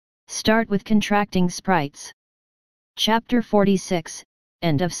Start with contracting sprites. Chapter 46,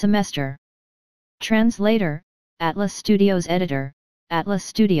 End of Semester. Translator, Atlas Studios Editor, Atlas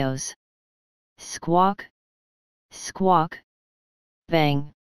Studios. Squawk. Squawk.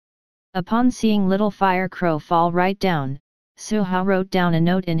 Bang. Upon seeing little fire crow fall right down, Suhao wrote down a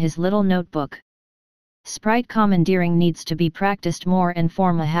note in his little notebook. Sprite commandeering needs to be practiced more and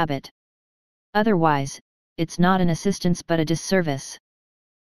form a habit. Otherwise, it's not an assistance but a disservice.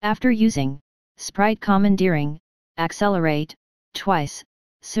 After using Sprite commandeering, accelerate, twice,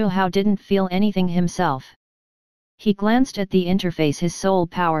 Suhao didn't feel anything himself. He glanced at the interface. His soul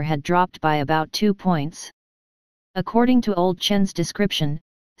power had dropped by about 2 points. According to Old Chen's description,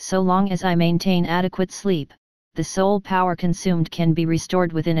 so long as I maintain adequate sleep, the soul power consumed can be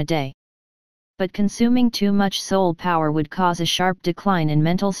restored within a day. But consuming too much soul power would cause a sharp decline in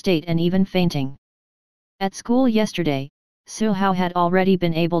mental state and even fainting. At school yesterday, Suhao had already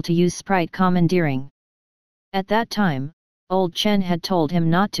been able to use Sprite commandeering. At that time, Old Chen had told him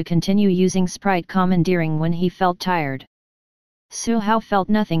not to continue using Sprite commandeering when he felt tired. Suhao felt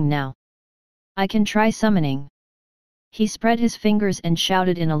nothing now. I can try summoning. He spread his fingers and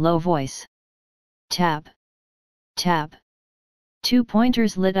shouted in a low voice. Tap. Tap. 2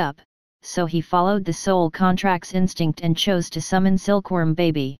 pointers lit up, so he followed the soul contract's instinct and chose to summon Silkworm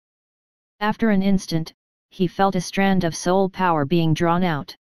Baby. After an instant, he felt a strand of soul power being drawn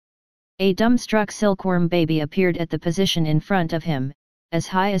out. A dumbstruck Silkworm Baby appeared at the position in front of him, as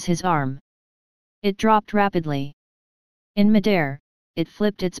high as his arm. It dropped rapidly. In midair, it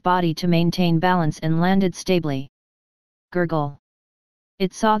flipped its body to maintain balance and landed stably. Gurgle.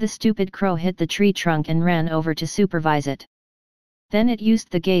 It saw the stupid crow hit the tree trunk and ran over to supervise it. Then it used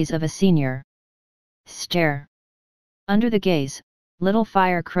the gaze of a senior. Stare. Under the gaze, little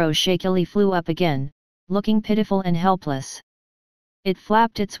fire crow shakily flew up again, looking pitiful and helpless. It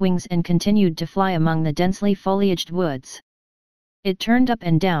flapped its wings and continued to fly among the densely foliaged woods. It turned up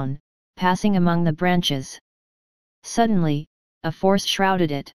and down, passing among the branches. Suddenly, a force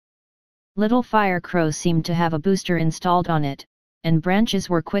shrouded it. Little fire crow seemed to have a booster installed on it, and branches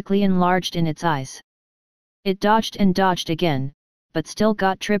were quickly enlarged in its eyes. It dodged and dodged again, but still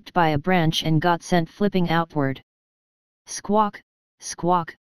got tripped by a branch and got sent flipping outward. Squawk,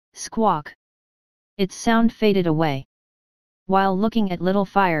 squawk, squawk. Its sound faded away. While looking at little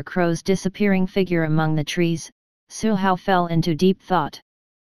fire crow's disappearing figure among the trees, Suhao fell into deep thought.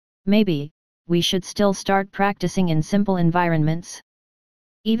 Maybe, we should still start practicing in simple environments.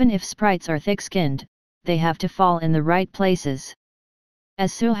 Even if sprites are thick-skinned, they have to fall in the right places.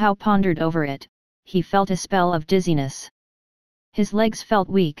 As Suhao pondered over it, he felt a spell of dizziness. His legs felt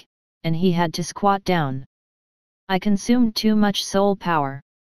weak, and he had to squat down. I consumed too much soul power.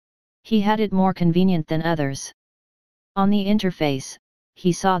 He had it more convenient than others. On the interface,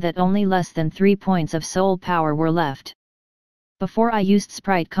 he saw that only less than 3 points of soul power were left. Before I used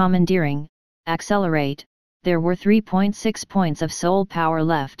Sprite commandeering, accelerate, there were 3.6 points of soul power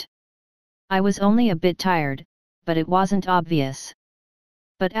left. I was only a bit tired, but it wasn't obvious.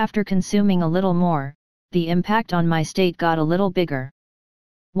 But after consuming a little more, the impact on my state got a little bigger.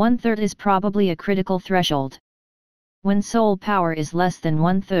 1/3 is probably a critical threshold. When soul power is less than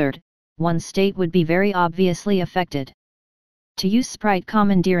 1/3, one's state would be very obviously affected. To use Sprite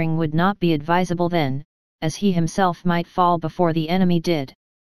commandeering would not be advisable then, as he himself might fall before the enemy did.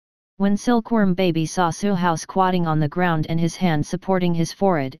 When Silkworm Baby saw Suhao squatting on the ground and his hand supporting his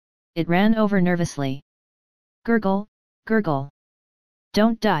forehead, it ran over nervously. Gurgle, gurgle.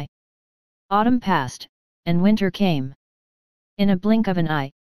 Don't die. Autumn passed, and winter came. In a blink of an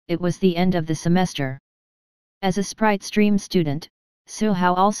eye, it was the end of the semester. As a Sprite stream student,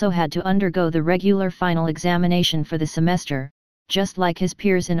 Suhao also had to undergo the regular final examination for the semester, just like his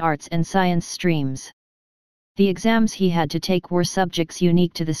peers in arts and science streams. The exams he had to take were subjects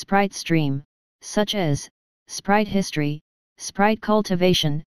unique to the Sprite stream, such as Sprite history, Sprite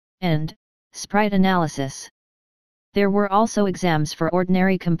cultivation, and Sprite analysis. There were also exams for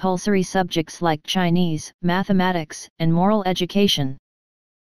ordinary compulsory subjects like Chinese, mathematics, and moral education.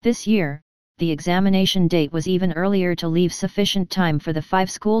 This year, the examination date was even earlier to leave sufficient time for the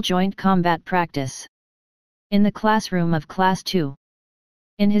 5-school joint combat practice. In the classroom of Class 2.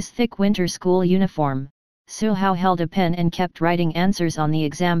 In his thick winter school uniform, Suhao held a pen and kept writing answers on the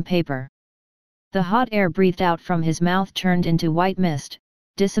exam paper. The hot air breathed out from his mouth turned into white mist,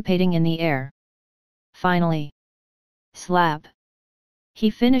 dissipating in the air. Finally. Slap. He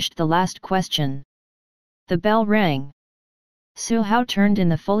finished the last question. The bell rang. Suhao turned in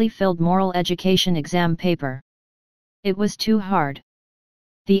the fully filled moral education exam paper. It was too hard.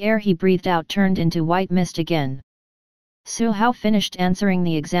 The air he breathed out turned into white mist again. Su Hao finished answering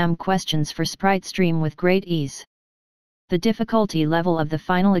the exam questions for Sprite stream with great ease. The difficulty level of the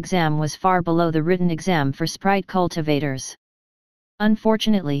final exam was far below the written exam for Sprite cultivators.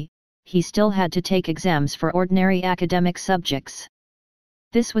 Unfortunately, he still had to take exams for ordinary academic subjects.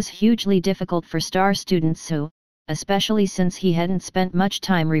 This was hugely difficult for star student Su, especially since he hadn't spent much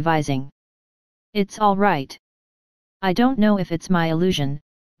time revising. It's all right. I don't know if it's my illusion,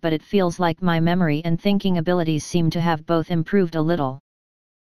 but it feels like my memory and thinking abilities seem to have both improved a little.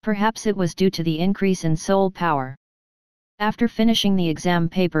 Perhaps it was due to the increase in soul power. After finishing the exam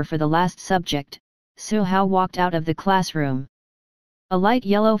paper for the last subject, Su Hao walked out of the classroom. A light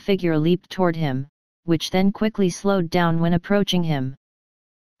yellow figure leaped toward him, which then quickly slowed down when approaching him.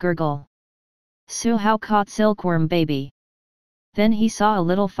 Gurgle. Su Hao caught Silkworm Baby. Then he saw a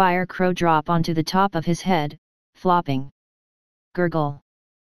little fire crow drop onto the top of his head, flopping. Gurgle.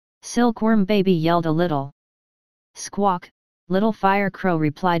 Silkworm Baby yelled a little. Squawk, little fire crow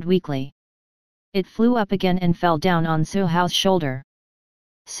replied weakly. It flew up again and fell down on Su Hao's shoulder.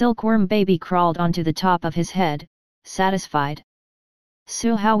 Silkworm Baby crawled onto the top of his head, satisfied.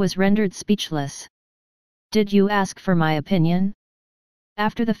 Su Hao was rendered speechless. Did you ask for my opinion?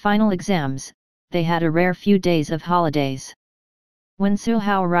 After the final exams, they had a rare few days of holidays. When Su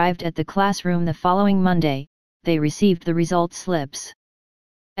Hao arrived at the classroom the following Monday, they received the result slips.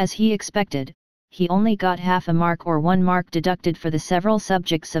 As he expected, he only got half a mark or 1 mark deducted for the several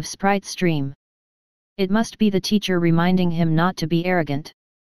subjects of Sprite stream. It must be the teacher reminding him not to be arrogant.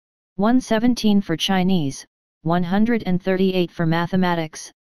 117 for Chinese, 138 for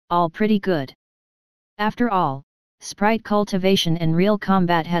mathematics, all pretty good. After all, Sprite cultivation and real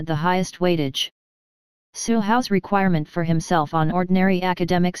combat had the highest weightage. Su Hao's requirement for himself on ordinary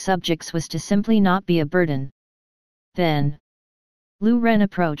academic subjects was to simply not be a burden. Then, Lu Ren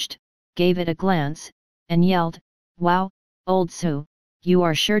approached, gave it a glance, and yelled, "Wow, old Su, you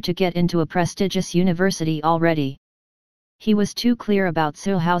are sure to get into a prestigious university already." He was too clear about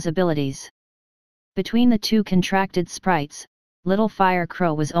Su Hao's abilities. Between the two contracted sprites, Little Fire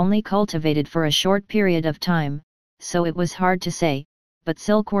Crow was only cultivated for a short period of time, so it was hard to say, but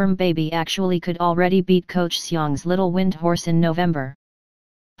Silkworm Baby actually could already beat Coach Xiang's Little Wind Horse in November.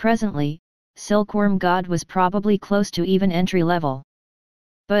 Presently, Silkworm God was probably close to even entry level.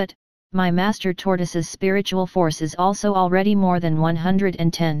 But, my Master Tortoise's spiritual force is also already more than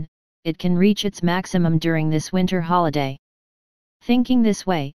 110, it can reach its maximum during this winter holiday. Thinking this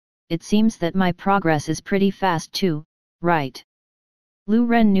way, it seems that my progress is pretty fast too, right? Lu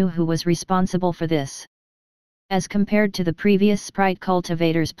Ren knew who was responsible for this. As compared to the previous Sprite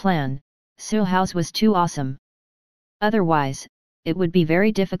cultivator's plan, Su Hao's was too awesome. Otherwise, it would be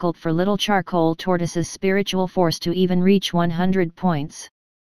very difficult for Little Charcoal Tortoise's spiritual force to even reach 100 points.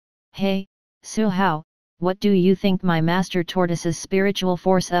 Hey, Su Hao, what do you think my Master Tortoise's spiritual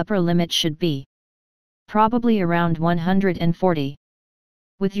force upper limit should be? Probably around 140.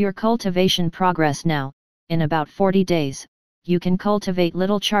 With your cultivation progress now, in about 40 days, you can cultivate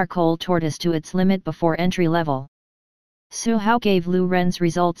Little Charcoal Tortoise to its limit before entry level. Su Hao gave Lu Ren's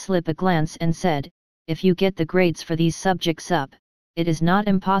result slip a glance and said, if you get the grades for these subjects up, it is not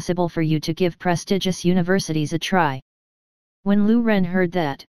impossible for you to give prestigious universities a try. When Lu Ren heard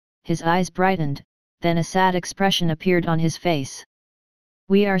that, his eyes brightened, then a sad expression appeared on his face.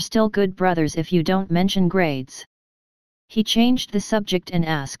 We are still good brothers if you don't mention grades. He changed the subject and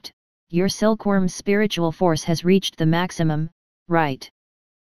asked, your silkworm's spiritual force has reached the maximum, right?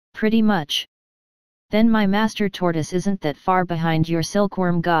 Pretty much. Then my Master Tortoise isn't that far behind your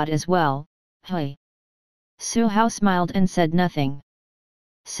silkworm god as well, hey. Su Hao smiled and said nothing.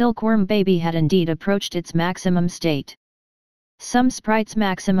 Silkworm Baby had indeed approached its maximum state. Some sprites'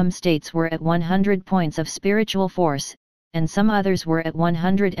 maximum states were at 100 points of spiritual force, and some others were at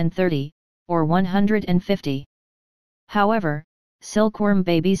 130, or 150. However, Silkworm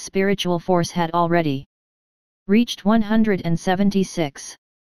Baby's spiritual force had already reached 176.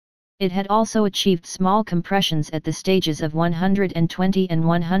 It had also achieved small compressions at the stages of 120 and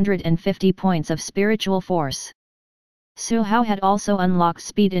 150 points of spiritual force. Su Hao had also unlocked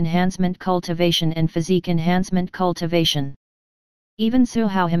speed enhancement cultivation and physique enhancement cultivation. Even Su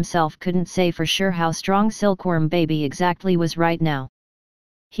Hao himself couldn't say for sure how strong Silkworm Baby exactly was right now.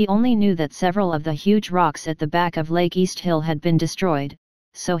 He only knew that several of the huge rocks at the back of Lake East Hill had been destroyed,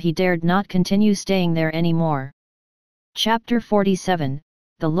 so he dared not continue staying there anymore. Chapter 47,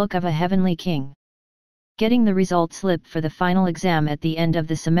 The Look of a Heavenly King. Getting the result slip for the final exam at the end of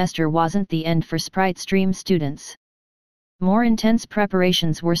the semester wasn't the end for Sprite stream students. More intense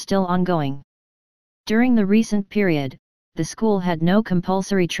preparations were still ongoing. During the recent period, the school had no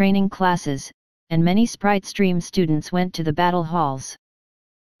compulsory training classes, and many Sprite Stream students went to the battle halls.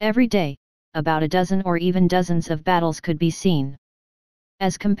 Every day, about a dozen or even dozens of battles could be seen.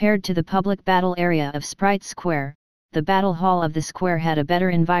 As compared to the public battle area of Sprite Square, the battle hall of the square had a better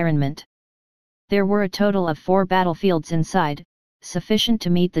environment. There were a total of 4 battlefields inside, sufficient to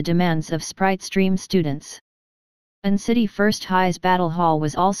meet the demands of Sprite Stream students. City First High's Battle Hall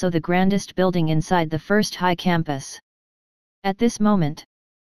was also the grandest building inside the First High campus. At this moment,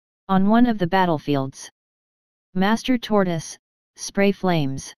 on one of the battlefields, Master Tortoise, spray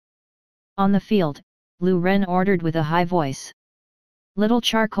flames. On the field, Lu Ren ordered with a high voice. Little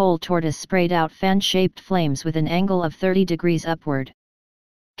Charcoal Tortoise sprayed out fan-shaped flames with an angle of 30 degrees upward.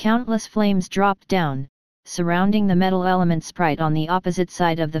 Countless flames dropped down, surrounding the metal element Sprite on the opposite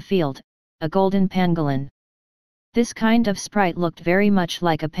side of the field, a golden pangolin. This kind of Sprite looked very much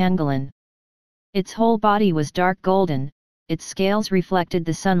like a pangolin. Its whole body was dark golden, its scales reflected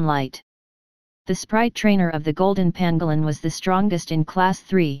the sunlight. The Sprite trainer of the golden pangolin was the strongest in Class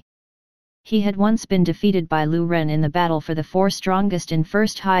 3. He had once been defeated by Lu Ren in the battle for the 4 strongest in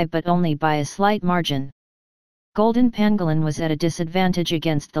First High, but only by a slight margin. Golden Pangolin was at a disadvantage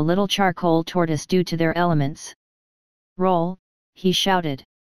against the little Charcoal Tortoise due to their elements. "Roll," he shouted.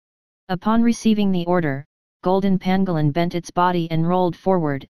 Upon receiving the order, Golden Pangolin bent its body and rolled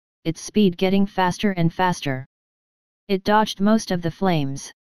forward, its speed getting faster and faster. It dodged most of the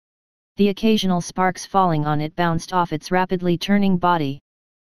flames. The occasional sparks falling on it bounced off its rapidly turning body.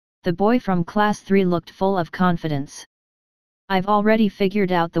 The boy from Class 3 looked full of confidence. "I've already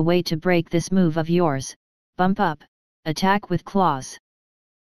figured out the way to break this move of yours, bump up, attack with claws."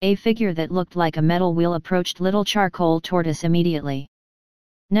 A figure that looked like a metal wheel approached Little Charcoal Tortoise immediately.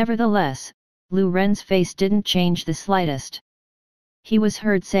 Nevertheless, Lu Ren's face didn't change the slightest. He was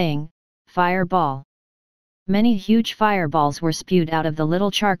heard saying, "Fireball." Many huge fireballs were spewed out of the Little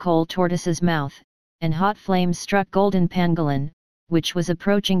Charcoal Tortoise's mouth, and hot flames struck Golden Pangolin, which was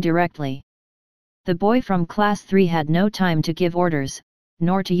approaching directly. The boy from Class 3 had no time to give orders,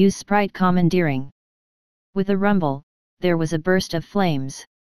 nor to use Sprite commandeering. With a rumble, there was a burst of flames.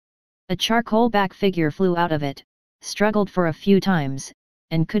 A charcoal-back figure flew out of it, struggled for a few times,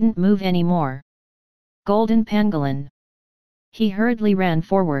 and couldn't move anymore. Golden Pangolin. He hurriedly ran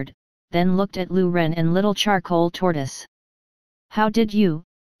forward, then looked at Lu Ren and Little Charcoal Tortoise. "How did you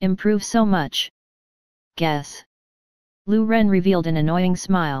improve so much?" "Guess." Lu Ren revealed an annoying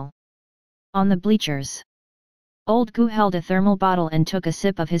smile. On the bleachers, Old Gu held a thermal bottle and took a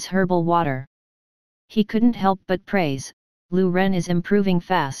sip of his herbal water. He couldn't help but praise, "Lu Ren is improving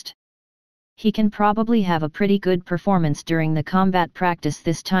fast. He can probably have a pretty good performance during the combat practice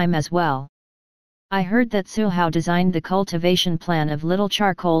this time as well. I heard that Su Hao designed the cultivation plan of Little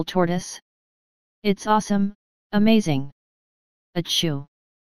Charcoal Tortoise. It's awesome, amazing." "Achoo!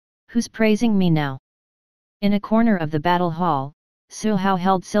 Who's praising me now?" In a corner of the battle hall, Su Hao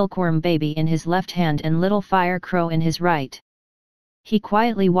held Silkworm Baby in his left hand and Little Fire Crow in his right. He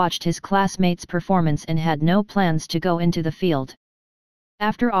quietly watched his classmates' performance and had no plans to go into the field.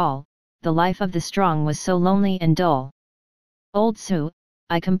 After all, the life of the strong was so lonely and dull. "Old Su,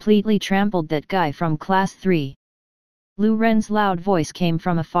 I completely trampled that guy from Class 3. Lu Ren's loud voice came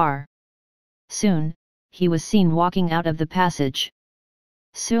from afar. Soon, he was seen walking out of the passage.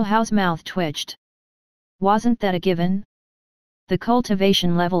 Su Hao's mouth twitched. "Wasn't that a given? The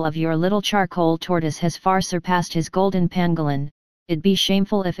cultivation level of your Little Charcoal Tortoise has far surpassed his Golden Pangolin, it'd be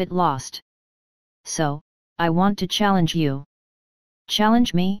shameful if it lost. So, I want to challenge you."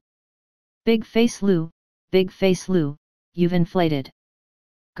 "Challenge me? Big Face Lu, you've inflated."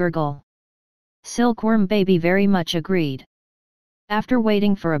 Gurgle. Silkworm Baby very much agreed. After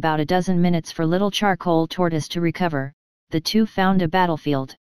waiting for about a dozen minutes for Little Charcoal Tortoise to recover, the two found a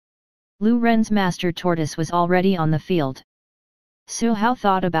battlefield. Lu Ren's Master Tortoise was already on the field. Su Hao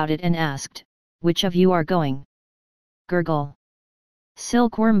thought about it and asked, "Which of you are going?" Gurgle.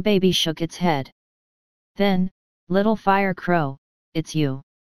 Silkworm Baby shook its head. Then, Little Fire Crow, "It's you."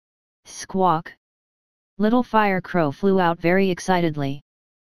 Squawk. Little Fire Crow flew out very excitedly.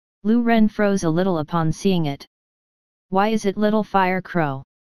 Lu Ren froze a little upon seeing it. "Why is it Little Fire Crow?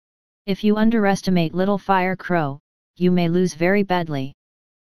 If you underestimate Little Fire Crow, you may lose very badly."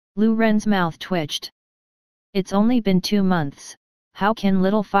 Lu Ren's mouth twitched. "It's only been 2 months, how can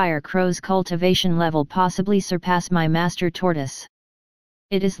Little Fire Crow's cultivation level possibly surpass my Master Tortoise?"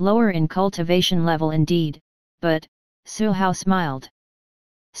 "It is lower in cultivation level indeed, but," Su Hao smiled.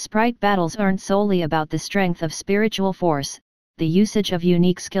 "Sprite battles aren't solely about the strength of spiritual force, the usage of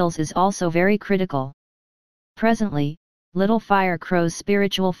unique skills is also very critical." Presently, Little Fire Crow's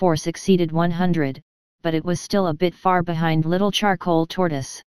spiritual force exceeded 100, but it was still a bit far behind Little Charcoal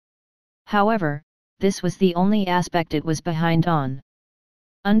Tortoise. However, this was the only aspect it was behind on.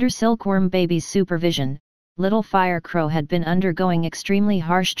 Under Silkworm Baby's supervision, Little Fire Crow had been undergoing extremely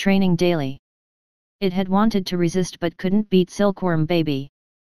harsh training daily. It had wanted to resist but couldn't beat Silkworm Baby.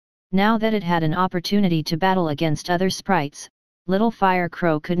 Now that it had an opportunity to battle against other sprites, Little Fire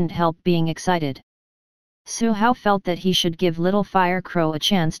Crow couldn't help being excited. Su Hao felt that he should give Little Fire Crow a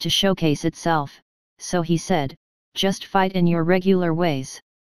chance to showcase itself, so he said, "Just fight in your regular ways."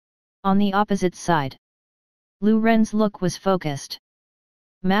 On the opposite side, Lu Ren's look was focused.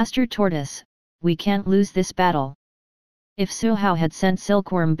 "Master Tortoise, we can't lose this battle." If Su Hao had sent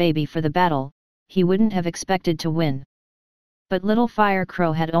Silkworm Baby for the battle, he wouldn't have expected to win. But Little Fire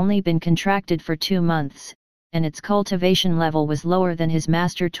Crow had only been contracted for 2 months, and its cultivation level was lower than his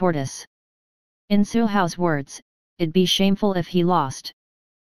Master Tortoise. In Su Hao's words, it'd be shameful if he lost.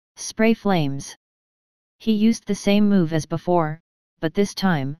 Spray flames. He used the same move as before, but this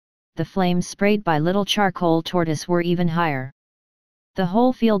time, the flames sprayed by Little Charcoal Tortoise were even higher. The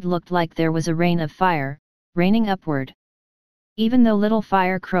whole field looked like there was a rain of fire, raining upward. Even though Little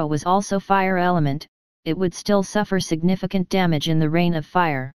Fire Crow was also fire element, it would still suffer significant damage in the rain of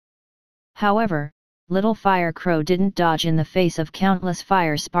fire. However, Little Fire Crow didn't dodge in the face of countless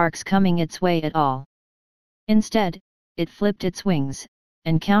fire sparks coming its way at all. Instead, it flipped its wings,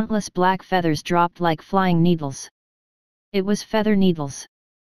 and countless black feathers dropped like flying needles. It was feather needles.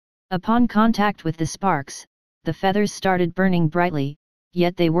 Upon contact with the sparks, the feathers started burning brightly,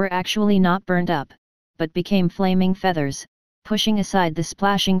 yet they were actually not burned up, but became flaming feathers, pushing aside the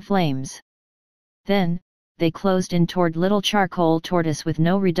splashing flames. Then, they closed in toward Little Charcoal Tortoise with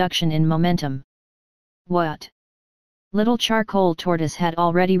no reduction in momentum. What? Little Charcoal Tortoise had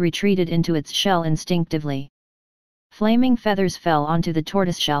already retreated into its shell instinctively. Flaming feathers fell onto the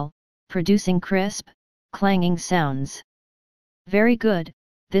tortoise shell, producing crisp, clanging sounds. "Very good,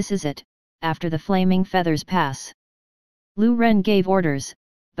 this is it, after the flaming feathers pass." Lu Ren gave orders,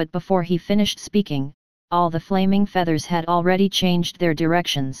 but before he finished speaking, all the flaming feathers had already changed their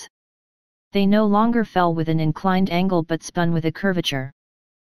directions. They no longer fell with an inclined angle but spun with a curvature.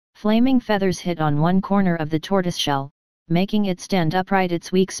 Flaming feathers hit on one corner of the tortoise shell, making it stand upright.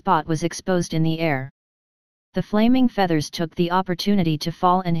 Its weak spot was exposed in the air. The flaming feathers took the opportunity to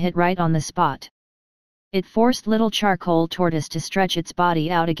fall and hit right on the spot. It forced Little Charcoal Tortoise to stretch its body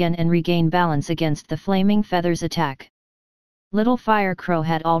out again and regain balance against the flaming feathers' attack. Little Fire Crow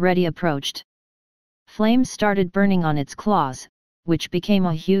had already approached. Flames started burning on its claws, which became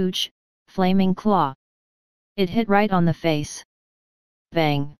a huge, flaming claw. It hit right on the face.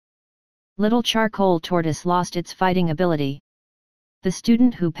 Bang! Little Charcoal Tortoise lost its fighting ability. The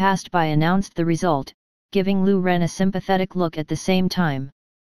student who passed by announced the result, giving Lu Ren a sympathetic look at the same time.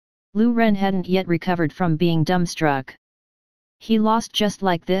 Lu Ren hadn't yet recovered from being dumbstruck. He lost just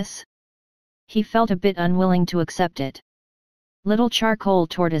like this? He felt a bit unwilling to accept it. Little Charcoal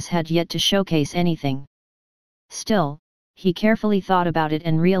Tortoise had yet to showcase anything. Still, he carefully thought about it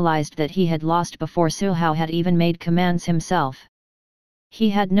and realized that he had lost before Su Hao had even made commands himself. He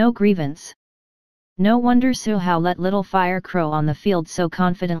had no grievance. No wonder Su Hao let Little Fire Crow on the field so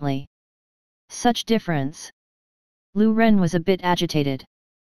confidently. Such difference. Lu Ren was a bit agitated.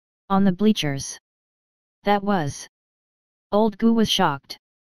 On the bleachers. That was. Old Gu was shocked.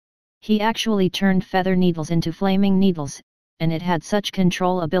 He actually turned feather needles into flaming needles, and it had such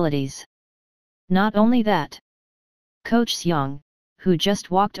control abilities. Not only that. Coach Xiang, who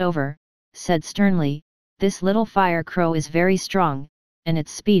just walked over, said sternly, "This Little Fire Crow is very strong, and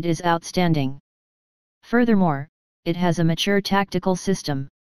its speed is outstanding. Furthermore, it has a mature tactical system.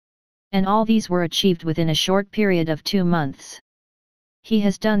 And all these were achieved within a short period of 2 months. He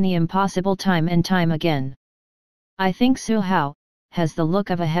has done the impossible time and time again. I think Su Hao has the look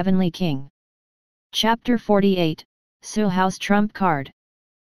of a heavenly king." Chapter 48, Su Hao's Trump Card.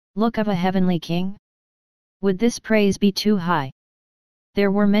 Look of a heavenly king? Would this praise be too high?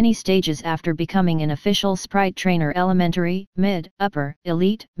 There were many stages after becoming an official Sprite trainer: elementary, mid, upper,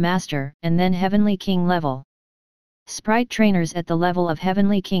 elite, master, and then heavenly king level. Sprite trainers at the level of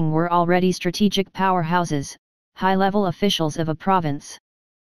heavenly king were already strategic powerhouses, high-level officials of a province.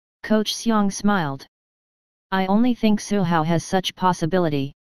 Coach Xiang smiled. "I only think Su Hao has such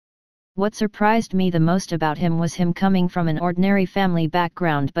possibility. What surprised me the most about him was him coming from an ordinary family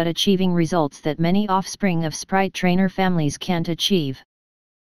background but achieving results that many offspring of Sprite trainer families can't achieve.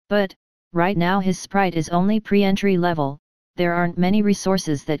 But, right now his Sprite is only pre-entry level, there aren't many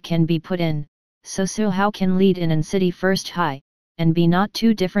resources that can be put in, so Su Hao can lead in an city first high, and be not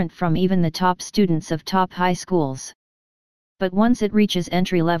too different from even the top students of top high schools. But once it reaches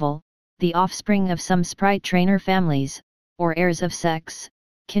entry level, the offspring of some Sprite trainer families, or heirs of sects,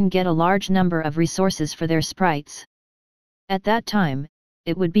 can get a large number of resources for their sprites. At that time,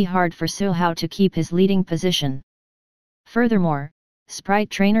 it would be hard for Su Hao to keep his leading position. Furthermore, sprite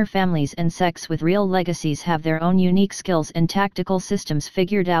trainer families and sects with real legacies have their own unique skills and tactical systems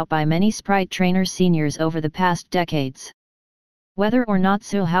figured out by many sprite trainer seniors over the past decades. Whether or not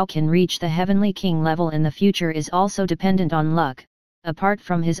Su Hao can reach the Heavenly King level in the future is also dependent on luck, apart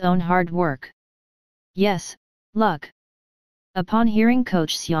from his own hard work. Yes, luck. Upon hearing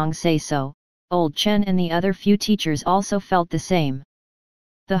Coach Xiang say so, Old Chen and the other few teachers also felt the same.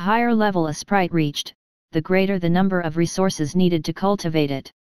 The higher level a sprite reached, the greater the number of resources needed to cultivate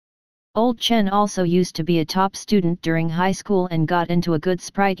it. Old Chen also used to be a top student during high school and got into a good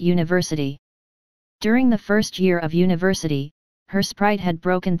sprite university. During the first year of university, her sprite had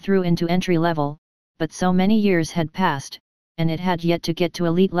broken through into entry level, but so many years had passed, and it had yet to get to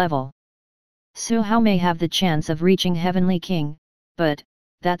elite level. Su Hao may have the chance of reaching Heavenly King, but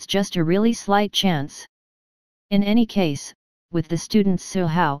that's just a really slight chance. In any case, with the students Su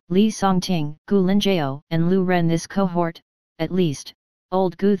Hao, Li Songting, Gu Linjiao, and Lu Ren this cohort, at least,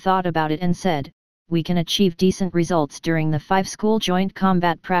 old Gu thought about it and said, we can achieve decent results during the 5-school joint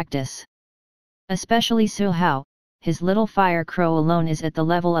combat practice. Especially Su Hao, his little fire crow alone is at the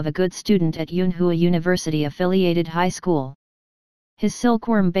level of a good student at Yunhua University affiliated high school. His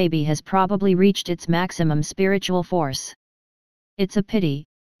silkworm baby has probably reached its maximum spiritual force. It's a pity,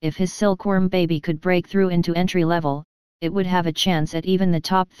 if his silkworm baby could break through into entry level, it would have a chance at even the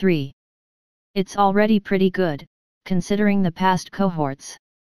top 3. It's already pretty good, considering the past cohorts.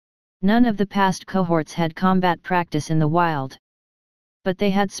 None of the past cohorts had combat practice in the wild. But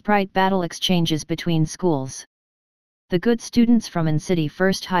they had sprite battle exchanges between schools. The good students from An City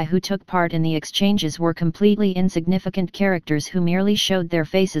First High who took part in the exchanges were completely insignificant characters who merely showed their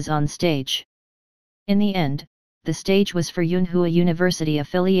faces on stage. In the end, the stage was for Yunhua University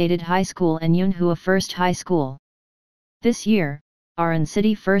affiliated high school and Yunhua First High School. This year, our An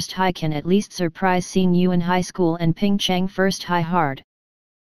City First High can at least surprise Xing Yuan High School and Pingchang First High hard.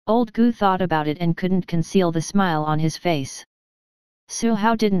 Old Gu thought about it and couldn't conceal the smile on his face. Su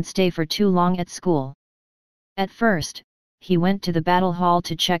Hao didn't stay for too long at school. At first, he went to the battle hall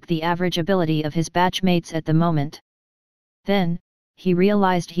to check the average ability of his batchmates at the moment. Then, he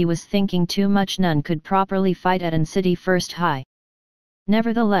realized he was thinking too much. None could properly fight at An City First High.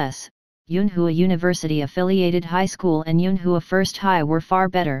 Nevertheless, Yunhua University affiliated high school and Yunhua First High were far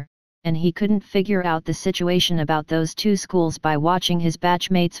better, and he couldn't figure out the situation about those two schools by watching his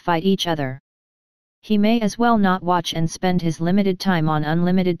batchmates fight each other. He may as well not watch and spend his limited time on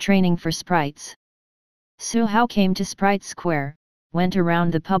unlimited training for sprites. Su Hao came to Sprite Square, went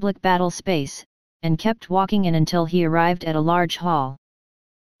around the public battle space, and kept walking in until he arrived at a large hall.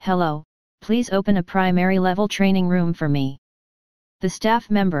 Hello, please open a primary level training room for me. The staff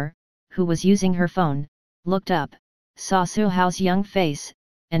member, who was using her phone, looked up, saw Su Hao's young face,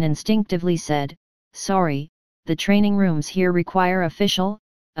 and instinctively said, sorry, the training rooms here require official.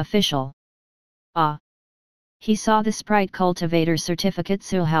 Ah. He saw the Sprite Cultivator certificate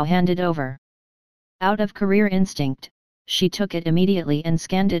Su Hao handed over. Out of career instinct, she took it immediately and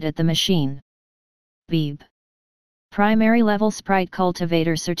scanned it at the machine. Beep. Primary level Sprite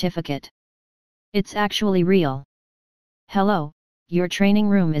Cultivator certificate. It's actually real. Hello, your training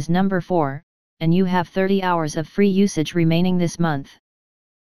room is number 4, and you have 30 hours of free usage remaining this month.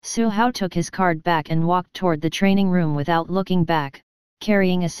 Su Hao took his card back and walked toward the training room without looking back,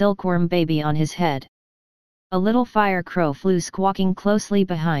 carrying a silkworm baby on his head. A little fire crow flew squawking closely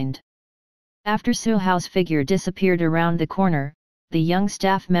behind. After Su Hao's figure disappeared around the corner, the young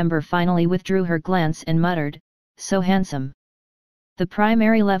staff member finally withdrew her glance and muttered, so handsome. The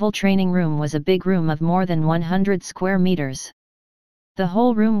primary level training room was a big room of more than 100 square meters. The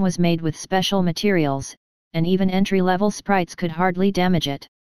whole room was made with special materials, and even entry-level sprites could hardly damage it.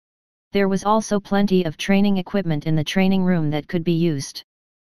 There was also plenty of training equipment in the training room that could be used.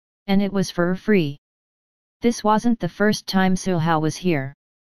 And it was for free. This wasn't the first time Su Hao was here.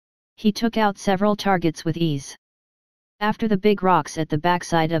 He took out several targets with ease. After the big rocks at the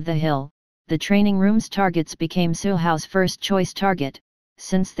backside of the hill, the training room's targets became Su Hao's first choice target,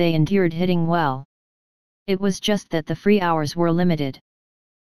 since they endured hitting well. It was just that the free hours were limited.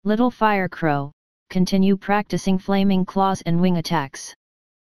 Little Fire Crow, continue practicing flaming claws and wing attacks.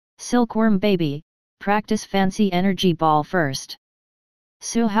 Silkworm Baby, practice fancy energy ball first.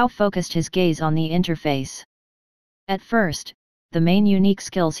 Su Hao focused his gaze on the interface. At first, the main unique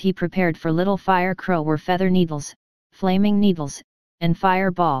skills he prepared for Little Fire Crow were Feather Needles, Flaming Needles, and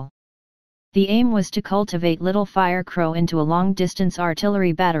Fireball. The aim was to cultivate Little Fire Crow into a long-distance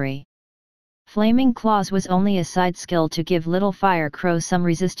artillery battery. Flaming Claws was only a side skill to give Little Fire Crow some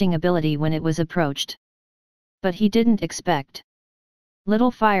resisting ability when it was approached. But he didn't expect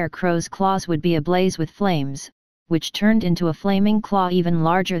Little Fire Crow's claws would be ablaze with flames, which turned into a flaming claw even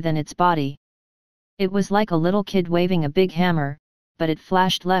larger than its body. It was like a little kid waving a big hammer, but it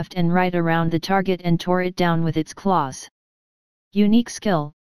flashed left and right around the target and tore it down with its claws. Unique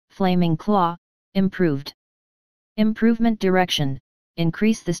skill, Flaming Claw, improved. Improvement direction,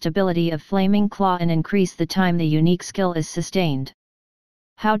 increase the stability of Flaming Claw and increase the time the unique skill is sustained.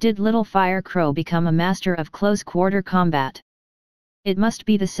 How did Little Fire Crow become a master of close-quarter combat? It must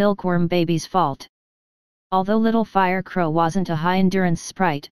be the Silkworm Baby's fault. Although Little Fire Crow wasn't a high-endurance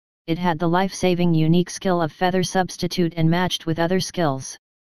sprite, it had the life-saving unique skill of Feather Substitute and matched with other skills.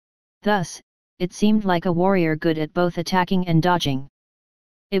 Thus, it seemed like a warrior good at both attacking and dodging.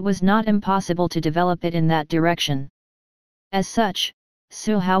 It was not impossible to develop it in that direction. As such,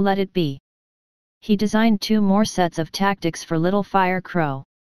 Su Hao let it be. He designed 2 more sets of tactics for Little Fire Crow.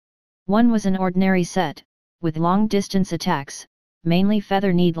 One was an ordinary set, with long-distance attacks, mainly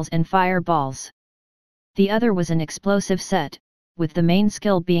feather needles and fireballs. The other was an explosive set, with the main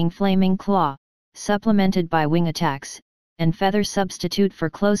skill being Flaming Claw, supplemented by wing attacks, and Feather Substitute for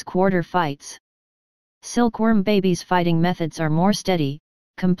close-quarter fights. Silkworm Baby's fighting methods are more steady,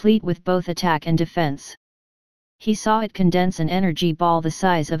 complete with both attack and defense. He saw it condense an energy ball the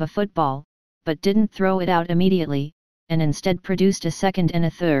size of a football, but didn't throw it out immediately, and instead produced a second and a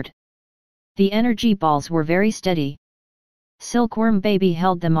third. The energy balls were very steady. Silkworm Baby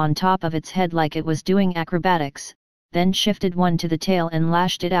held them on top of its head like it was doing acrobatics, then shifted one to the tail and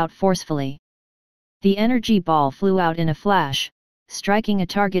lashed it out forcefully. The energy ball flew out in a flash, striking a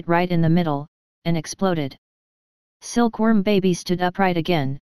target right in the middle, and exploded. Silkworm Baby stood upright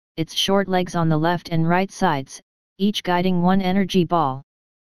again, its short legs on the left and right sides, each guiding one energy ball.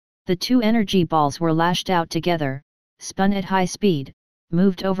 The 2 energy balls were lashed out together, spun at high speed,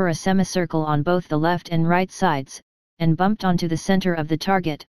 moved over a semicircle on both the left and right sides, and bumped onto the center of the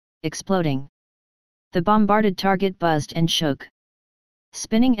target, exploding. The bombarded target buzzed and shook.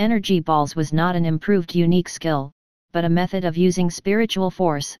 Spinning energy balls was not an improved unique skill, but a method of using spiritual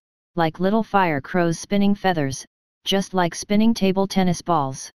force, like Little Fire Crow's spinning feathers, just like spinning table tennis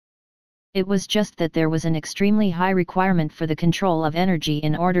balls. It was just that there was an extremely high requirement for the control of energy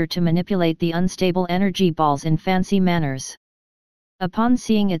in order to manipulate the unstable energy balls in fancy manners. Upon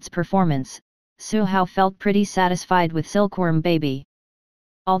seeing its performance, Su Hao felt pretty satisfied with Silkworm Baby.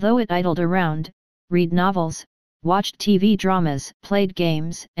 Although it idled around, read novels, watched TV dramas, played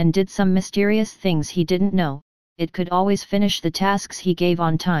games, and did some mysterious things he didn't know, it could always finish the tasks he gave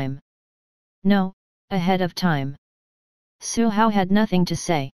on time. No, ahead of time. Su Hao had nothing to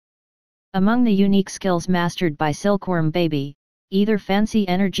say. Among the unique skills mastered by Silkworm Baby, either Fancy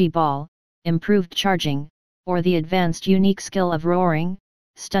Energy Ball, improved charging, or the advanced unique skill of roaring,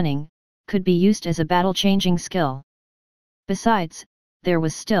 stunning, could be used as a battle-changing skill. Besides, there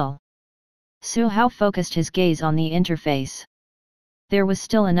was still. Su Hao focused his gaze on the interface. There was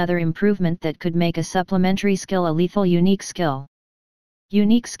still another improvement that could make a supplementary skill a lethal unique skill.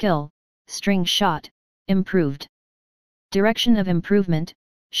 Unique skill, String Shot, improved. Direction of improvement,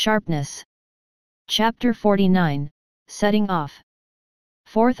 Sharpness. Chapter 49, Setting Off.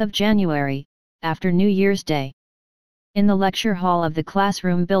 4th of January, after New Year's Day. In the lecture hall of the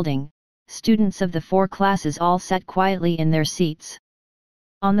classroom building, students of the 4 classes all sat quietly in their seats.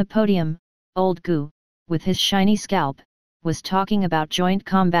 On the podium, Old Gu, with his shiny scalp, was talking about joint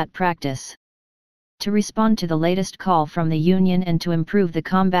combat practice. To respond to the latest call from the Union and to improve the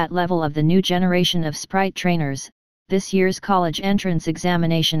combat level of the new generation of Sprite trainers, this year's college entrance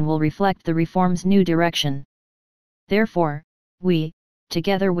examination will reflect the reform's new direction. Therefore, we,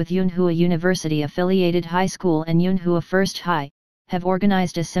 together with Yunhua University-affiliated high school and Yunhua First High, have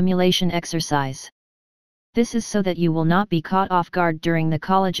organized a simulation exercise. This is so that you will not be caught off guard during the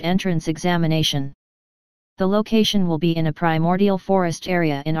college entrance examination. The location will be in a primordial forest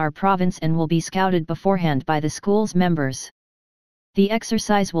area in our province and will be scouted beforehand by the school's members. The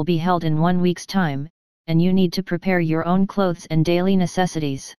exercise will be held in 1 week's time, and you need to prepare your own clothes and daily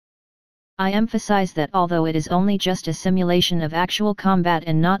necessities. I emphasize that although it is only just a simulation of actual combat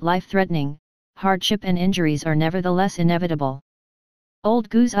and not life-threatening, hardship and injuries are nevertheless inevitable. Old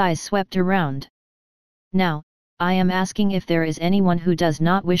Gu's eyes swept around. Now, I am asking if there is anyone who does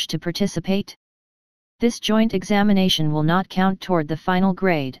not wish to participate. This joint examination will not count toward the final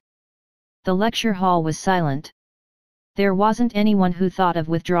grade. The lecture hall was silent. There wasn't anyone who thought of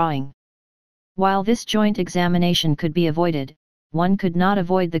withdrawing. While this joint examination could be avoided, one could not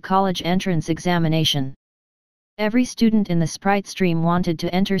avoid the college entrance examination. Every student in the Sprite stream wanted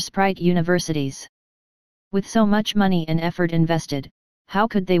to enter Sprite universities. With so much money and effort invested, how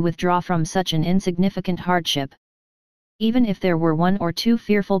could they withdraw from such an insignificant hardship? Even if there were one or two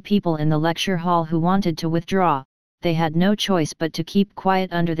fearful people in the lecture hall who wanted to withdraw, they had no choice but to keep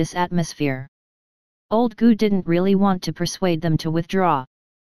quiet under this atmosphere. Old Gu didn't really want to persuade them to withdraw.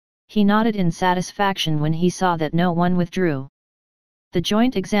 He nodded in satisfaction when he saw that no one withdrew. The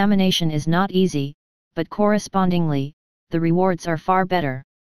joint examination is not easy, but correspondingly, the rewards are far better.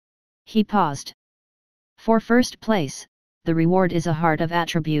 He paused. For first place, the reward is a heart of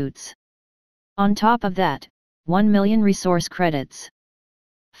attributes. On top of that, 1 million resource credits.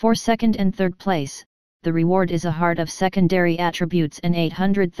 For second and third place, the reward is a heart of secondary attributes and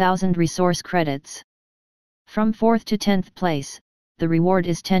 800,000 resource credits. From 4th to 10th place, the reward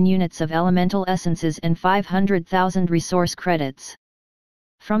is 10 units of elemental essences and 500,000 resource credits.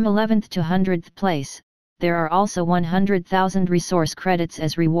 From 11th to 100th place, there are also 100,000 resource credits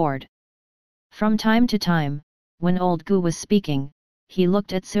as reward. From time to time, when Old Gu was speaking, he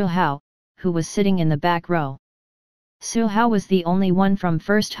looked at Su Hao, who was sitting in the back row. Su Hao was the only one from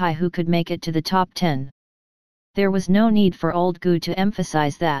First High who could make it to the top 10. There was no need for Old Gu to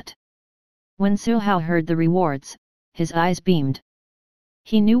emphasize that. When Su Hao heard the rewards, his eyes beamed.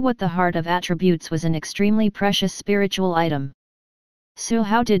 He knew what the heart of attributes was, an extremely precious spiritual item. Su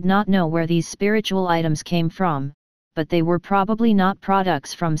Hao did not know where these spiritual items came from, but they were probably not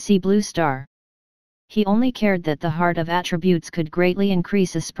products from Sea Blue Star. He only cared that the heart of attributes could greatly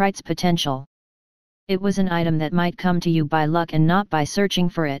increase a sprite's potential. It was an item that might come to you by luck and not by searching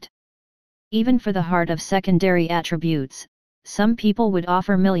for it. Even for the heart of secondary attributes, some people would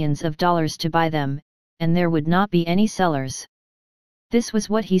offer millions of dollars to buy them, and there would not be any sellers. This was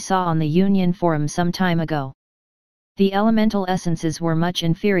what he saw on the Union Forum some time ago. The elemental essences were much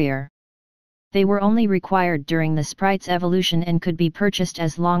inferior. They were only required during the sprite's evolution and could be purchased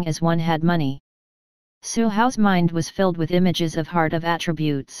as long as one had money. Su Hao's mind was filled with images of heart of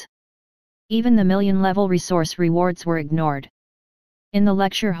attributes. Even the million-level resource rewards were ignored. In the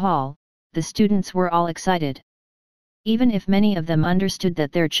lecture hall, the students were all excited. Even if many of them understood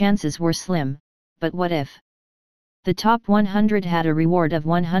that their chances were slim, but what if? The top 100 had a reward of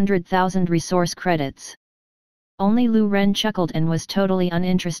 100,000 resource credits. Only Lu Ren chuckled and was totally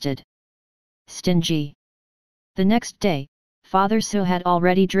uninterested. Stingy. The next day, Father Su had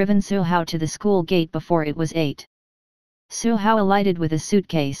already driven Su Hao to the school gate before it was 8. Su Hao alighted with a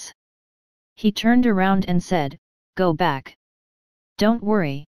suitcase. He turned around and said, "Go back. Don't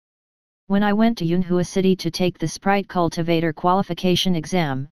worry. When I went to Yunhua City to take the Sprite Cultivator qualification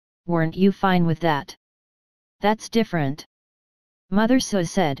exam, weren't you fine with that?" "That's different." Mother Su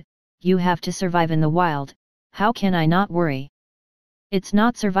said, "You have to survive in the wild, how can I not worry?" "It's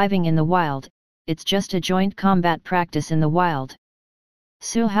not surviving in the wild, it's just a joint combat practice in the wild."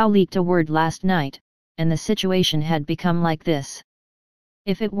 Su Hao leaked a word last night, and the situation had become like this.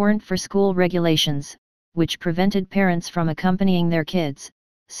 If it weren't for school regulations, which prevented parents from accompanying their kids,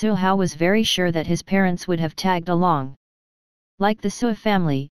 Su Hao was very sure that his parents would have tagged along. Like the Su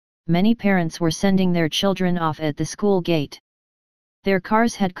family, many parents were sending their children off at the school gate. Their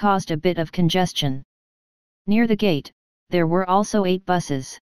cars had caused a bit of congestion. Near the gate, there were also 8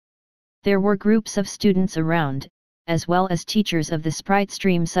 buses. There were groups of students around, as well as teachers of the Sprite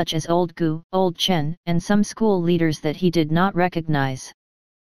stream such as Old Gu, Old Chen, and some school leaders that he did not recognize.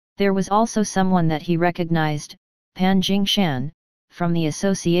 There was also someone that he recognized, Pan Jingshan, from the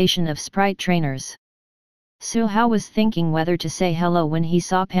Association of Sprite Trainers. Su Hao was thinking whether to say hello when he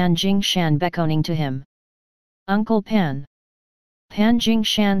saw Pan Jingshan beckoning to him. "Uncle Pan." Pan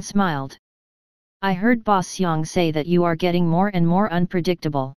Jingshan smiled. "I heard Boss Yang say that you are getting more and more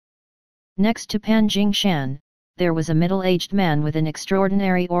unpredictable." Next to Pan Jingshan, there was a middle-aged man with an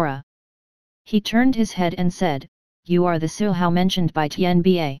extraordinary aura. He turned his head and said, "You are the Su Hao mentioned by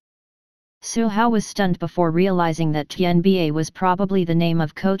Tianba." Su Hao was stunned before realizing that Tianba was probably the name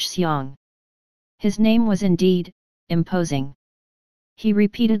of Coach Xiang. His name was indeed imposing. He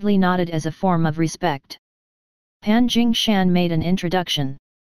repeatedly nodded as a form of respect. Pan Jingshan made an introduction.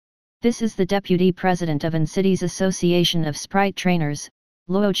 "This is the Deputy President of An City's Association of Sprite Trainers,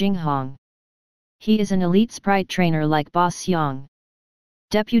 Luo Jinghong. He is an elite Sprite trainer like Boss Xiang.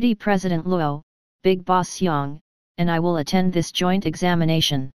 Deputy President Luo, Big Boss Xiang, and I will attend this joint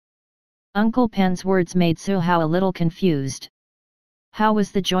examination." Uncle Pan's words made Su Hao a little confused. How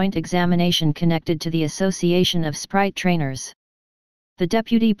was the joint examination connected to the Association of Sprite Trainers? The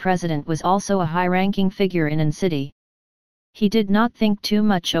deputy president was also a high-ranking figure in An City. He did not think too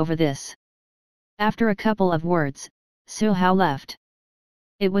much over this. After a couple of words, Su Hao left.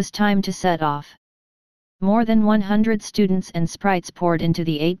 It was time to set off. More than 100 students and sprites poured into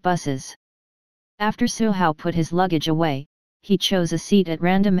the 8 buses. After Su Hao put his luggage away, he chose a seat at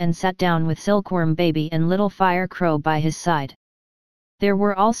random and sat down with Silkworm Baby and Little Fire Crow by his side. There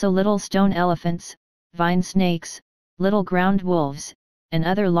were also little stone elephants, vine snakes, little ground wolves, and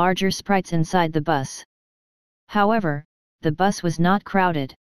other larger sprites inside the bus. However, the bus was not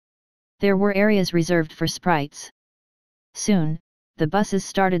crowded. There were areas reserved for sprites. Soon, the buses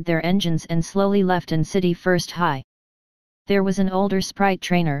started their engines and slowly left in City First High. There was an older sprite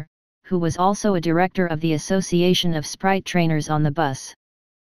trainer, who was also a director of the Association of Sprite Trainers on the bus.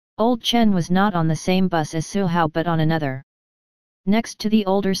 Old Chen was not on the same bus as Su Hao but on another. Next to the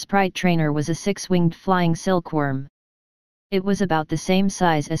older sprite trainer was a 6-winged flying silkworm. It was about the same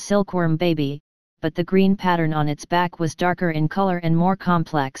size as Silkworm Baby, but the green pattern on its back was darker in color and more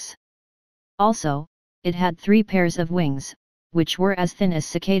complex. Also, it had 3 pairs of wings, which were as thin as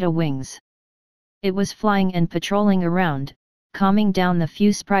cicada wings. It was flying and patrolling around, calming down the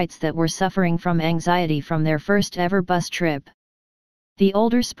few sprites that were suffering from anxiety from their first ever bus trip. The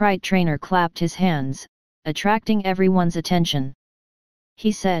older sprite trainer clapped his hands, attracting everyone's attention.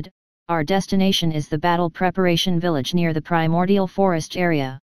 He said, "Our destination is the battle preparation village near the primordial forest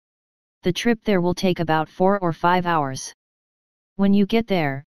area. The trip there will take about 4 or 5 hours. When you get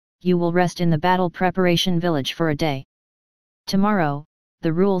there, you will rest in the battle preparation village for a day. Tomorrow,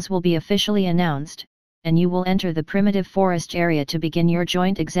 the rules will be officially announced, and you will enter the primitive forest area to begin your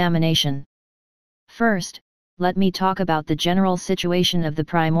joint examination. First, let me talk about the general situation of the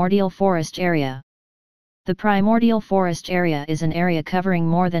primordial forest area. The primordial forest area is an area covering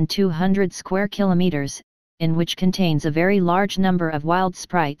more than 200 square kilometers, in which contains a very large number of wild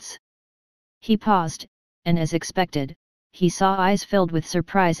sprites." He paused, and as expected, he saw eyes filled with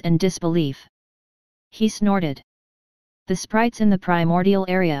surprise and disbelief. He snorted. "The sprites in the primordial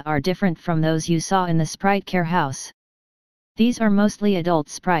area are different from those you saw in the sprite care house. These are mostly adult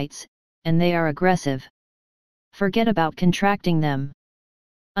sprites, and they are aggressive. Forget about contracting them.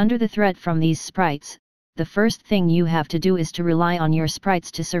 Under the threat from these sprites, the first thing you have to do is to rely on your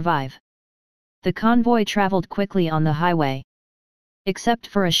sprites to survive." The convoy traveled quickly on the highway. Except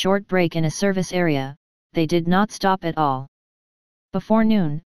for a short break in a service area, they did not stop at all. Before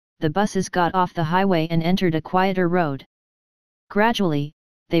noon, the buses got off the highway and entered a quieter road. Gradually,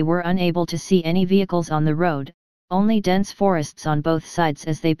 they were unable to see any vehicles on the road, only dense forests on both sides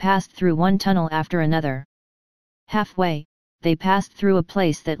as they passed through one tunnel after another. Halfway, they passed through a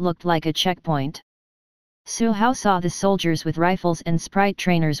place that looked like a checkpoint. Su Hao saw the soldiers with rifles and sprite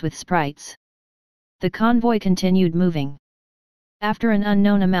trainers with sprites. The convoy continued moving. After an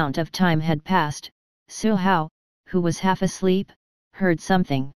unknown amount of time had passed, Su Hao, who was half asleep, heard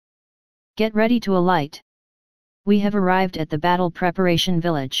something. "Get ready to alight. We have arrived at the battle preparation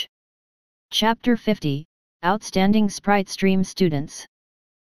village." Chapter 50, Outstanding Sprite Stream Students.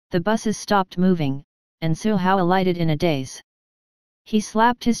 The buses stopped moving, and Su Hao alighted in a daze. He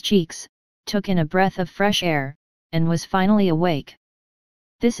slapped his cheeks, took in a breath of fresh air, and was finally awake.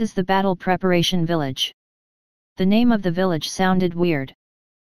 This is the battle preparation village. The name of the village sounded weird.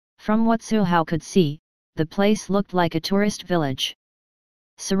 From what Su Hao could see, the place looked like a tourist village.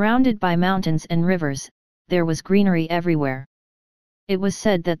 Surrounded by mountains and rivers, there was greenery everywhere. It was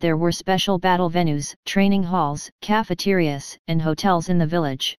said that there were special battle venues, training halls, cafeterias, and hotels in the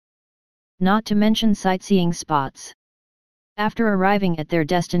village. Not to mention sightseeing spots. After arriving at their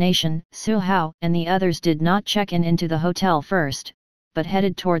destination, Su Hao and the others did not check in into the hotel first, but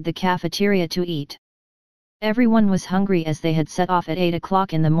headed toward the cafeteria to eat. Everyone was hungry as they had set off at 8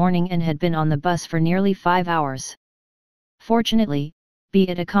 o'clock in the morning and had been on the bus for nearly 5 hours. Fortunately, be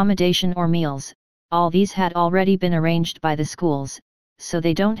it accommodation or meals, all these had already been arranged by the schools, so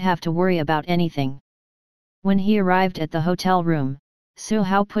they don't have to worry about anything. When he arrived at the hotel room, Su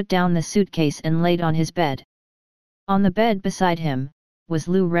Hao put down the suitcase and laid on his bed. On the bed beside him, was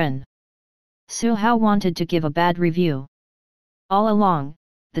Lu Ren. Su Hao wanted to give a bad review. All along,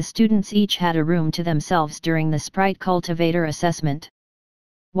 the students each had a room to themselves during the Sprite Cultivator assessment.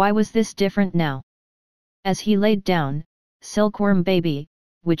 Why was this different now? As he laid down, Silkworm Baby,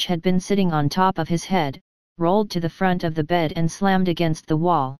 which had been sitting on top of his head, rolled to the front of the bed and slammed against the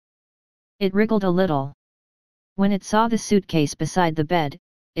wall. It wriggled a little. When it saw the suitcase beside the bed,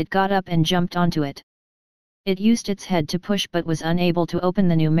 it got up and jumped onto it. It used its head to push but was unable to open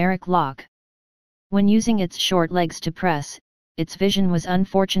the numeric lock. When using its short legs to press, its vision was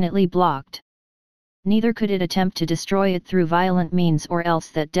unfortunately blocked. Neither could it attempt to destroy it through violent means, or else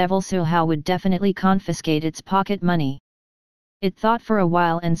that devil Su Hao would definitely confiscate its pocket money. It thought for a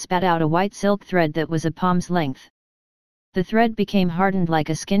while and spat out a white silk thread that was a palm's length. The thread became hardened like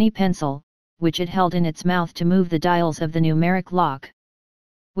a skinny pencil, which it held in its mouth to move the dials of the numeric lock.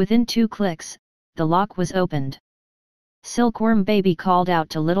 Within 2 clicks, the lock was opened. Silkworm Baby called out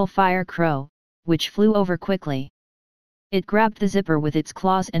to Little Fire Crow, which flew over quickly. It grabbed the zipper with its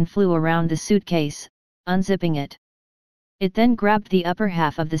claws and flew around the suitcase, unzipping it. It then grabbed the upper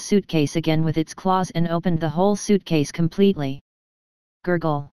half of the suitcase again with its claws and opened the whole suitcase completely.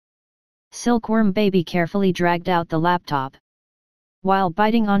 Gurgle. Silkworm Baby carefully dragged out the laptop. While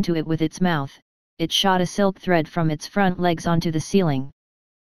biting onto it with its mouth, it shot a silk thread from its front legs onto the ceiling.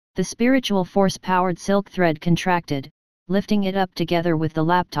 The spiritual force-powered silk thread contracted, lifting it up together with the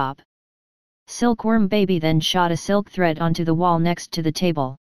laptop. Silkworm Baby then shot a silk thread onto the wall next to the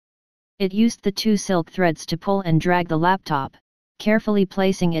table. It used the 2 silk threads to pull and drag the laptop, carefully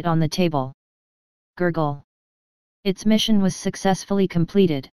placing it on the table. Gurgle. Its mission was successfully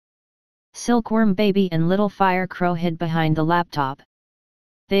completed. Silkworm Baby and Little Fire Crow hid behind the laptop.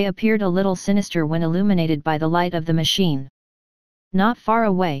 They appeared a little sinister when illuminated by the light of the machine. Not far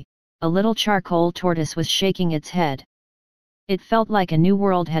away, a little charcoal tortoise was shaking its head. It felt like a new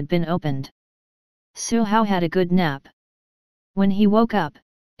world had been opened. Su Hao had a good nap. When he woke up,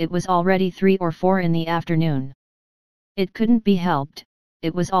 it was already 3 or 4 in the afternoon. It couldn't be helped,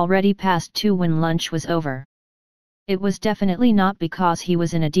 it was already past 2 when lunch was over. It was definitely not because he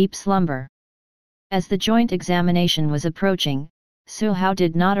was in a deep slumber. As the joint examination was approaching, Su Hao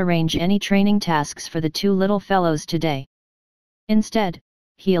did not arrange any training tasks for the 2 little fellows today. Instead,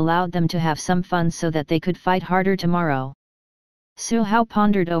 he allowed them to have some fun so that they could fight harder tomorrow. Su Hao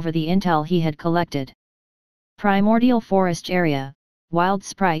pondered over the intel he had collected. Primordial forest area, wild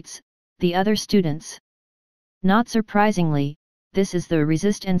sprites, the other students. Not surprisingly, this is the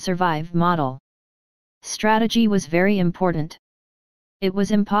resist and survive model. Strategy was very important. It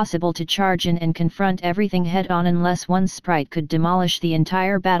was impossible to charge in and confront everything head-on unless one sprite could demolish the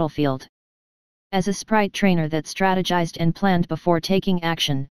entire battlefield. As a sprite trainer that strategized and planned before taking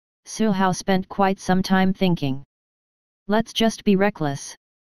action, Su Hao spent quite some time thinking. Let's just be reckless.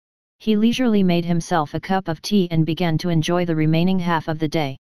 He leisurely made himself a cup of tea and began to enjoy the remaining half of the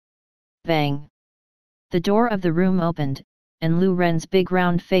day. Bang! The door of the room opened, and Lu Ren's big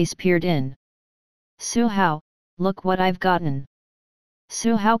round face peered in. Su Hao, look what I've gotten.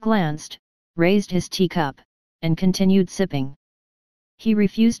 Su Hao glanced, raised his teacup, and continued sipping. He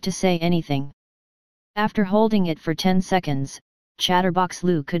refused to say anything. After holding it for 10 seconds, Chatterbox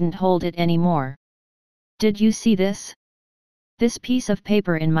Lu couldn't hold it anymore. Did you see this? This piece of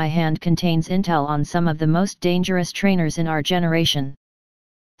paper in my hand contains intel on some of the most dangerous trainers in our generation.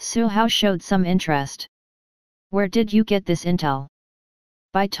 Su Hao showed some interest. Where did you get this intel?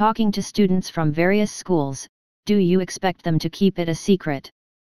 By talking to students from various schools. Do you expect them to keep it a secret?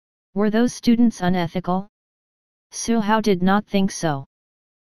 Were those students unethical? Su Hao did not think so.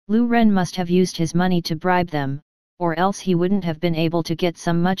 Lu Ren must have used his money to bribe them, or else he wouldn't have been able to get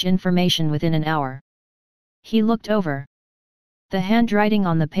so much information within an hour. He looked over. The handwriting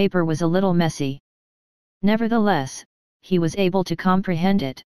on the paper was a little messy. Nevertheless, he was able to comprehend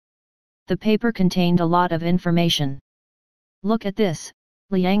it. The paper contained a lot of information. Look at this,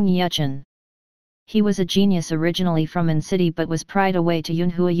 Liang Yuchen. He was a genius originally from An City but was pried away to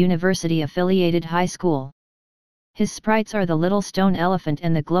Yunhua University-affiliated high school. His sprites are the little stone elephant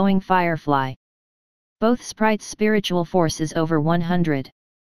and the glowing firefly. Both sprites' spiritual force is over 100.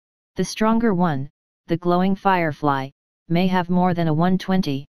 The stronger one, the glowing firefly, may have more than a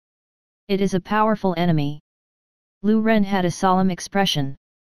 120. It is a powerful enemy. Lu Ren had a solemn expression.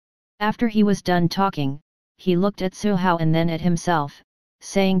 After he was done talking, he looked at Su Hao and then at himself,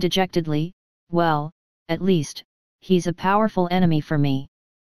 saying dejectedly, well, at least, he's a powerful enemy for me.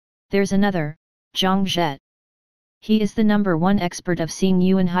 There's another, Zhang Zhet. He is the #1 expert of Xing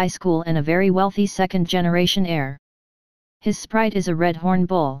Yuan High School and a very wealthy second-generation heir. His sprite is a red horn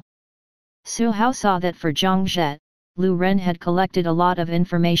bull. Su Hao saw that for Zhang Zhet, Lu Ren had collected a lot of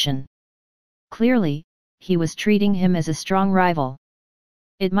information. Clearly, he was treating him as a strong rival.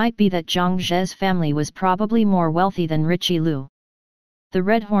 It might be that Zhang Zhet's family was probably more wealthy than Richie Lu. The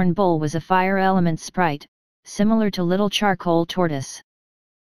red horn bull was a fire element sprite, similar to Little Charcoal Tortoise.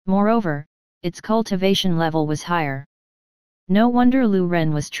 Moreover, its cultivation level was higher. No wonder Lu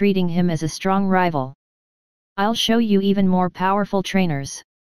Ren was treating him as a strong rival. I'll show you even more powerful trainers.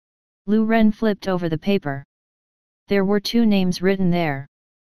 Lu Ren flipped over the paper. There were 2 names written there.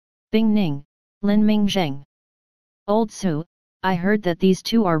 Bing Ning, Lin Ming Zheng. Old Su, I heard that these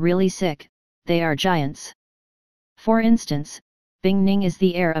 2 are really sick, they are giants. For instance, Bing Ning is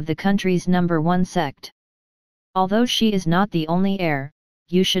the heir of the country's #1 sect. Although she is not the only heir,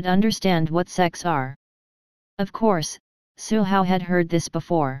 you should understand what sects are. Of course, Su Hao had heard this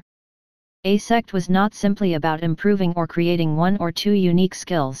before. A sect was not simply about improving or creating one or two unique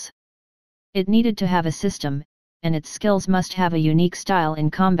skills. It needed to have a system, and its skills must have a unique style in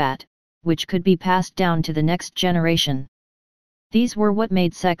combat, which could be passed down to the next generation. These were what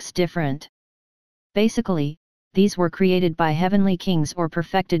made sects different. Basically, these were created by heavenly kings or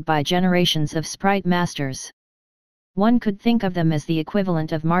perfected by generations of sprite masters. One could think of them as the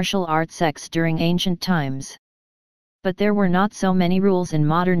equivalent of martial arts sects during ancient times. But there were not so many rules in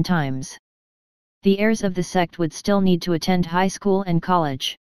modern times. The heirs of the sect would still need to attend high school and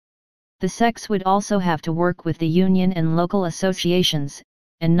college. The sects would also have to work with the union and local associations,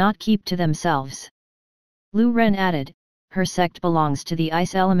 and not keep to themselves. Lu Ren added, her sect belongs to the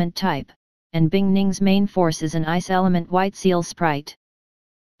ice element type, and Bing Ning's main force is an ice element white seal sprite.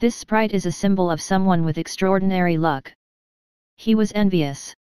 This sprite is a symbol of someone with extraordinary luck. He was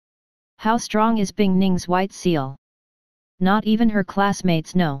envious. How strong is Bing Ning's white seal? Not even her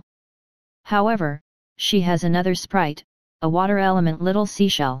classmates know. However, she has another sprite, a water element little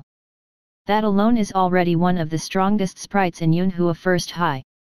seashell. That alone is already one of the strongest sprites in Yunhua First High.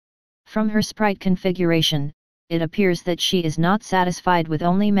 From her sprite configuration, it appears that she is not satisfied with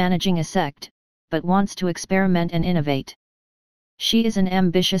only managing a sect, but wants to experiment and innovate. She is an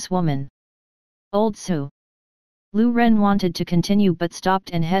ambitious woman. Old Su. Lu Ren wanted to continue but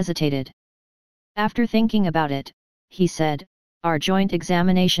stopped and hesitated. After thinking about it, he said, our joint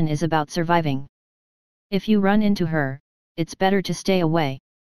examination is about surviving. If you run into her, it's better to stay away.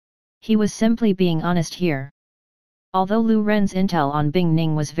 He was simply being honest here. Although Lu Ren's intel on Bing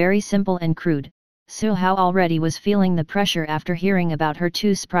Ning was very simple and crude, Su Hao already was feeling the pressure after hearing about her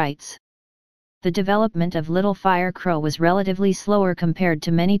two sprites. The development of Little Fire Crow was relatively slower compared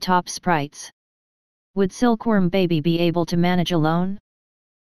to many top sprites. Would Silkworm Baby be able to manage alone?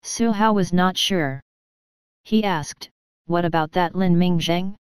 Su Hao was not sure. He asked, what about that Lin Ming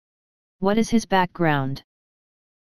Zheng? What is his background?